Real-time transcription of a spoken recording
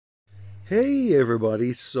Hey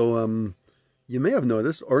everybody, so you may have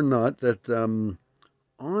noticed or not that on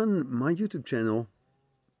my YouTube channel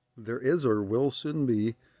there is or will soon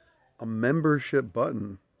be a membership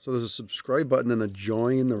button. So there's a subscribe button and a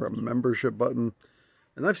join or a membership button.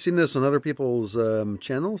 And I've seen this on other people's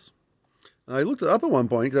channels. I looked it up at one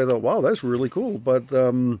point because I thought, wow, that's really cool. But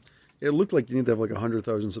it looked like you need to have like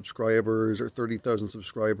 100,000 subscribers or 30,000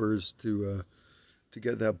 subscribers to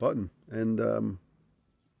get that button. And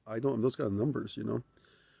I don't have those kind of numbers, you know.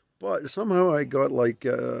 But somehow I got like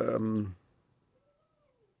I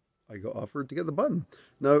got offered to get the button.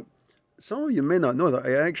 Now, some of you may not know that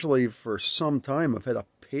I actually for some time have had a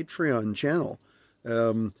Patreon channel.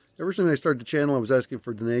 Ever since I started the channel, I was asking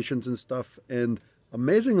for donations and stuff, and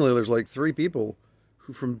amazingly, there's like 3 people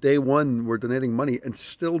who from day one were donating money and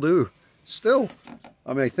still do. Still,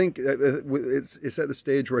 I mean, I think it's at the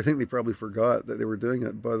stage where I think they probably forgot that they were doing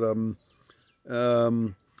it, but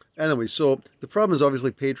anyway, so the problem is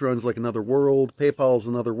obviously Patreon's like another world, PayPal's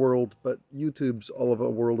another world, but YouTube's all of a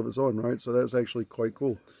world of its own, right? So that's actually quite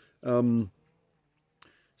cool. So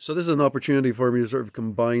this is an opportunity for me to sort of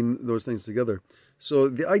combine those things together. So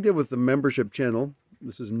the idea with the membership channel,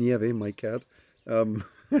 this is Nieve, my cat. The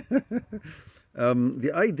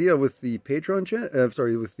idea with the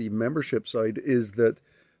Patreon with the membership side is that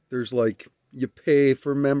there's like, you pay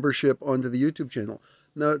for membership onto the YouTube channel.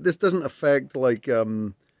 Now, this doesn't affect like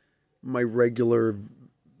my regular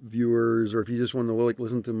viewers, or if you just want to like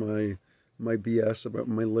listen to my BS about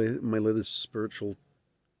my latest spiritual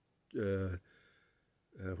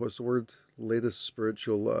what's the word? Latest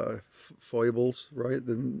spiritual foibles, right?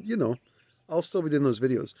 Then, you know, I'll still be doing those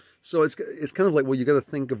videos. So it's kind of like, well, you got to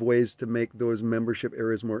think of ways to make those membership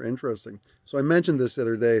areas more interesting. So I mentioned this the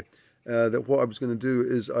other day, that what I was going to do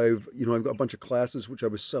is I've got a bunch of classes which I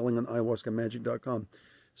was selling on ayahuascamagic.com.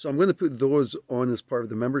 So I'm going to put those on as part of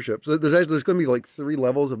the membership. So there's going to be like 3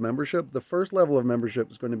 levels of membership. The first level of membership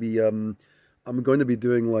is going to be I'm going to be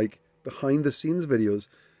doing like behind the scenes videos,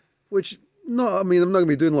 which no, I mean, I'm not going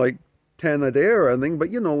to be doing like 10 a day or anything, but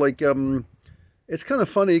you know, like it's kind of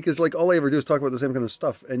funny because like all I ever do is talk about the same kind of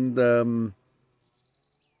stuff, and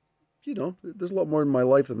you know, there's a lot more in my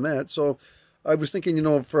life than that. So I was thinking, you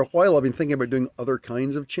know, for a while I've been thinking about doing other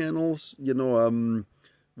kinds of channels, you know,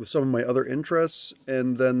 with some of my other interests,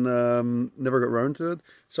 and then never got around to it.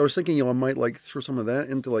 So I was thinking, you know, I might like throw some of that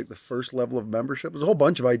into like the first level of membership. There's a whole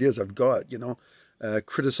bunch of ideas I've got, you know,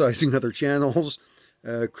 criticizing other channels,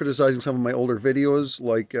 criticizing some of my older videos,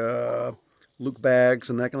 like look backs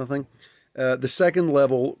and that kind of thing. The second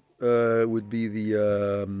level would be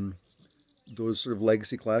the those sort of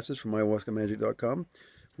legacy classes from ayahuascamagic.com,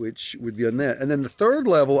 which would be on that. And then the third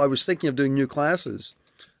level, I was thinking of doing new classes.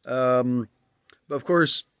 But of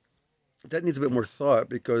course, that needs a bit more thought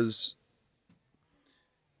because,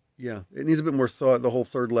 yeah, it needs a bit more thought, the whole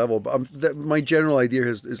third level. But my general idea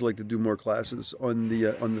is like to do more classes on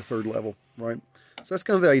the third level, right? So that's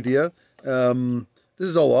kind of the idea. This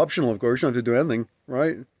is all optional, of course. You don't have to do anything,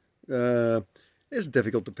 right? It's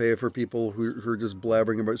difficult to pay for people who are just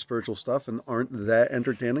blabbering about spiritual stuff and aren't that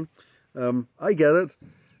entertaining. I get it.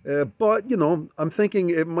 But, you know, I'm thinking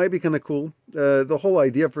it might be kind of cool. The whole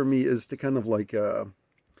idea for me is to kind of like,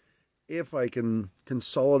 if I can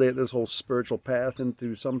consolidate this whole spiritual path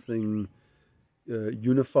into something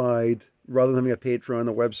unified, rather than having a Patreon,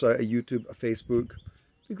 a website, a YouTube, a Facebook,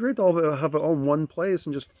 it'd be great to have it all in one place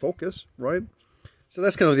and just focus, right? So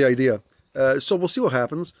that's kind of the idea. So we'll see what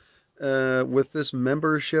happens with this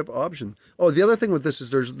membership option. Oh, the other thing with this is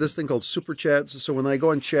there's this thing called super chats. So when I go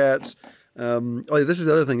on chats, oh, this is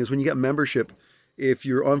the other thing, is when you get membership, if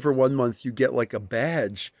you're on for 1 month, you get like a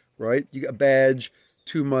badge, right? You get a badge,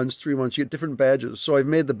 2 months, 3 months, you get different badges. So I've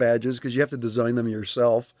made the badges because you have to design them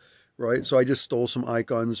yourself, right? So I just stole some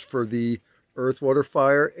icons for the earth, water,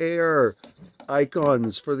 fire, air,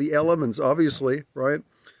 icons for the elements, obviously, right?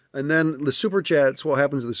 And then the super chats, what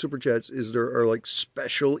happens to the super chats is there are like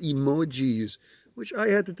special emojis, which I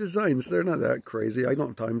had to design. So they're not that crazy. I don't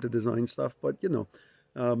have time to design stuff, but you know,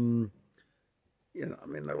 I mean,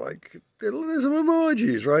 there's some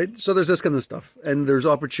emojis, right? So there's this kind of stuff, and there's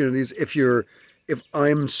opportunities. If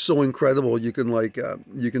I'm so incredible, you can like,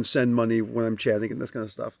 you can send money when I'm chatting and this kind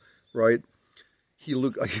of stuff, right?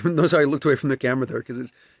 Notice how I looked away from the camera there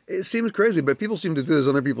because it seems crazy, but people seem to do this on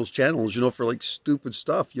other people's channels, you know, for like stupid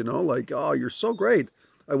stuff, you know, like, oh, you're so great.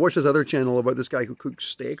 I watched this other channel about this guy who cooks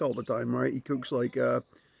steak all the time, right? He cooks like,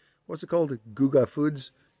 what's it called? Guga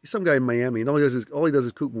Foods. He's some guy in Miami, and all he does is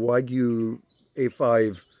cook Wagyu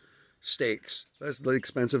A5 steaks. That's the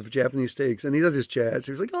expensive Japanese steaks. And he does his chats.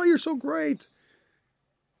 He's like, oh, you're so great.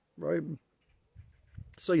 Right?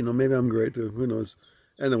 So, you know, maybe I'm great too. Who knows?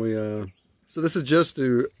 Anyway, So this is just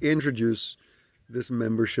to introduce this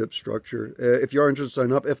membership structure. If you are interested,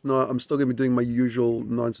 sign up. If not, I'm still going to be doing my usual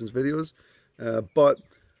nonsense videos. But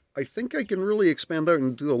I think I can really expand out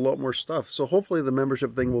and do a lot more stuff. So hopefully the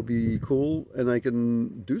membership thing will be cool and I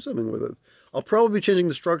can do something with it. I'll probably be changing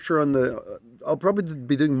the structure on the... I'll probably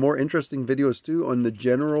be doing more interesting videos too on the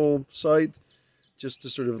general site, just to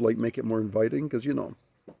sort of like make it more inviting, because, you know,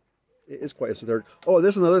 it is quite esoteric. Oh,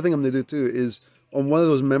 this is another thing I'm going to do too, is on one of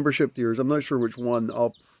those membership tiers, I'm not sure which one,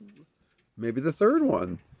 maybe the third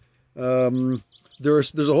one.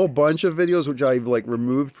 There's a whole bunch of videos which I've like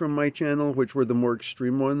removed from my channel, which were the more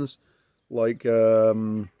extreme ones. Like, yeah,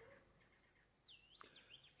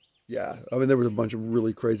 I mean, there was a bunch of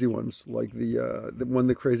really crazy ones. Like one of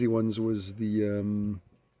the crazy ones was the,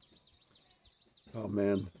 oh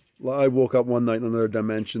man, I woke up one night in another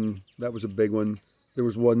dimension. That was a big one. There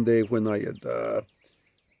was one day when I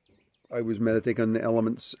was meditating on the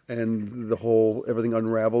elements and everything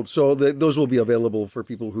unraveled. So those will be available for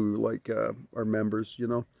people who like are members, you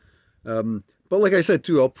know. But like I said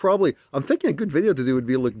too, I'm thinking a good video to do would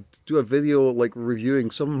be like do a video like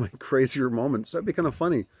reviewing some of my crazier moments. That'd be kind of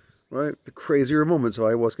funny, right? The crazier moments of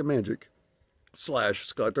ayahuasca magic /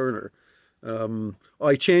 Scott Turner.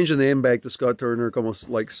 I changed the name back to Scott Turner, almost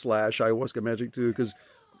like / ayahuasca magic too, because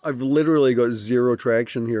I've literally got zero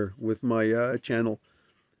traction here with my channel.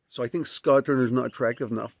 So I think Scott Turner's not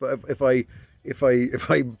attractive enough. But if I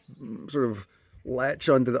sort of latch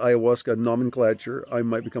onto the ayahuasca nomenclature, I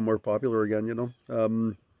might become more popular again. You know.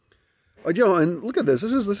 You know, and look at this.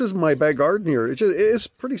 This is my back garden here. It's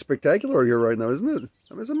pretty spectacular here right now, isn't it?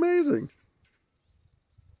 I mean, it's amazing.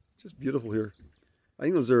 It's just beautiful here. I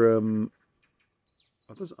think those are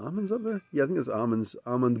those almonds up there? Yeah, I think it's almonds,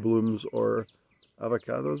 almond blooms, or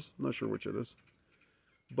avocados. I'm not sure which it is.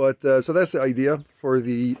 But so that's the idea for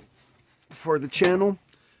the channel.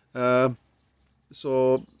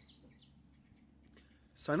 So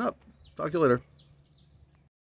sign up. Talk to you later.